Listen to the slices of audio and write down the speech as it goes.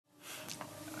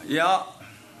Ya,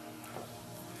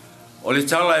 oleh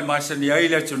cala masani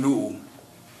aile tunu.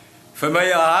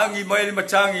 Famaya hangi mai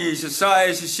matangi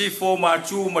sesai sisifo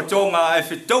machu matonga e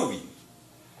fetowi.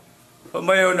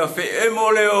 Famaya na fe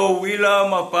emoleo wila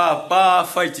mapapa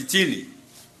faititili.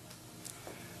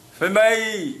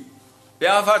 Famai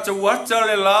ya fata wata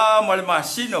le la mal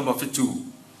masino mafetu.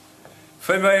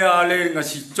 Famaya le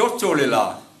ngasi chocho le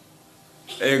la.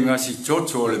 E ngasi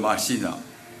chocho le masina.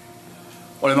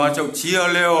 Ole matau tia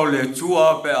leo le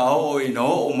tua pe ao ino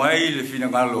o mai le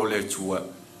finangalo le tua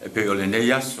e pe ole ne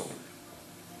yaso.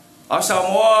 A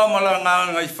Samoa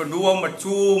malanga ngai whanua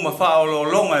matu ma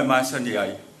whaolo longa e masani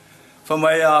ai.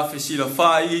 Whamai a whisila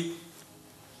whai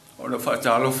o na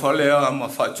whatalo whalea ma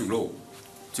whatulo.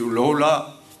 Tulo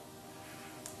la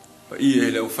pa i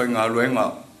e leo whainga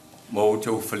luenga ma o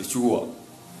tau whalitua.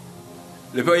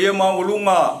 Le pa ia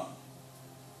maulunga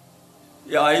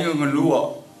ia inga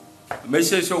ngalua. Me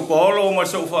se so polo ma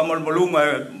so fa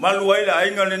malmalunga maluai la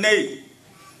inga nei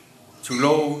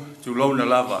tulo na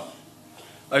lava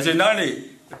ase nani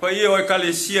pa ia o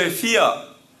kalesia fia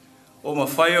o ma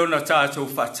faio na tato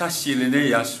fatasi le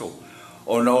nei aso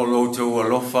o no loto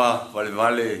alofa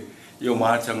vale io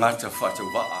mata ngata fatu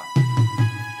va.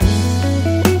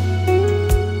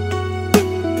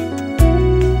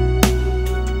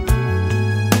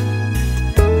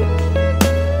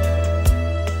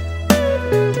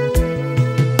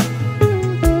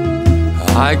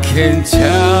 I can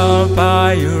tell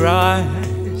by your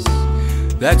eyes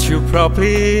that you've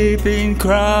probably been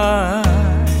crying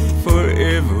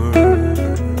forever.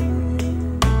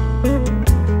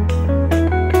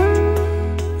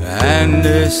 And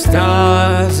the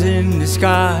stars in the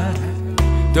sky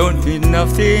don't mean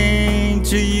nothing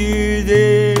to you,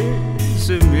 there's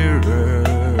a mirror.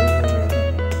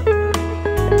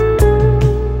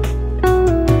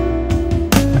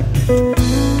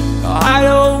 I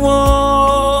don't want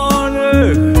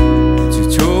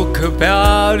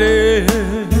about it,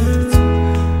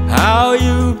 how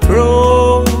you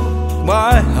broke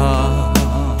my heart.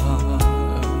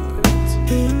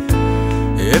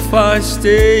 If I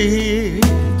stay here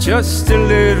just a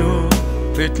little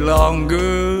bit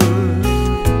longer,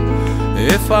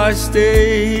 if I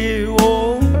stay here,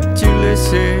 won't you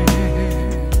listen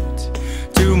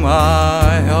to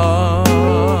my heart?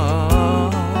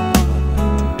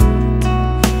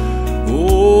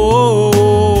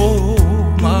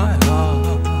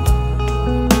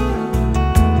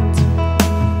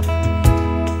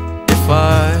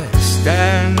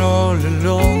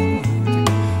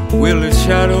 Will the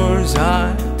shadows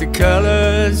hide the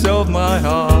colors of my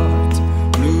heart?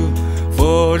 Blue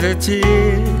for the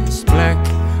tears, black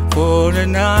for the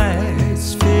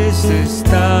nights, fierce the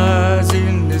stars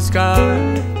in the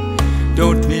sky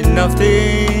don't mean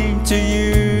nothing to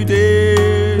you,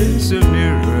 there's a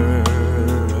mirror.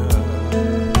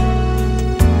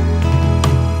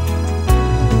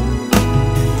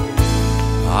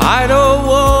 I don't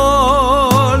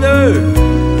want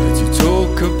to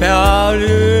talk about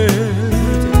it,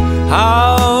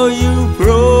 how you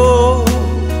broke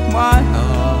my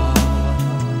heart.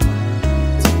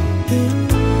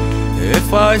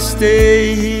 If I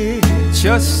stay here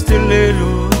just a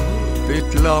little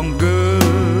bit longer,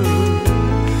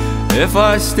 if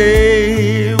I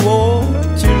stay here,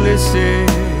 won't you listen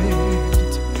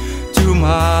to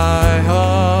my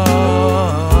heart?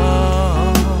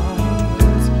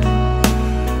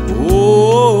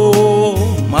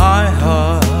 Oh, my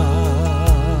heart.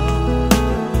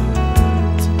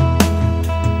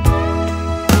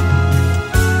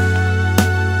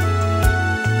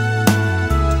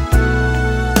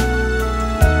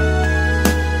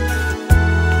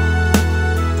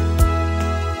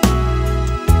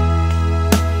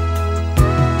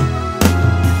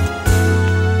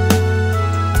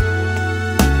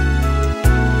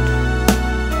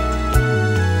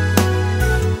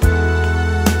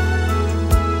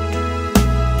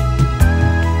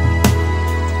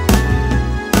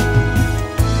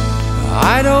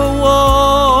 I don't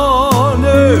want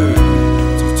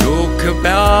to talk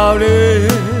about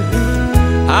it,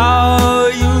 how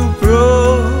you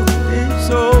broke it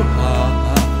so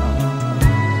hard.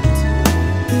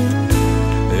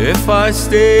 If I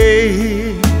stay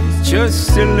here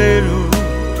just a little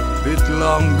bit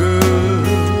longer,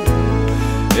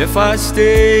 if I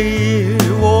stay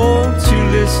here, won't you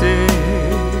listen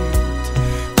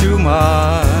to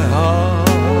my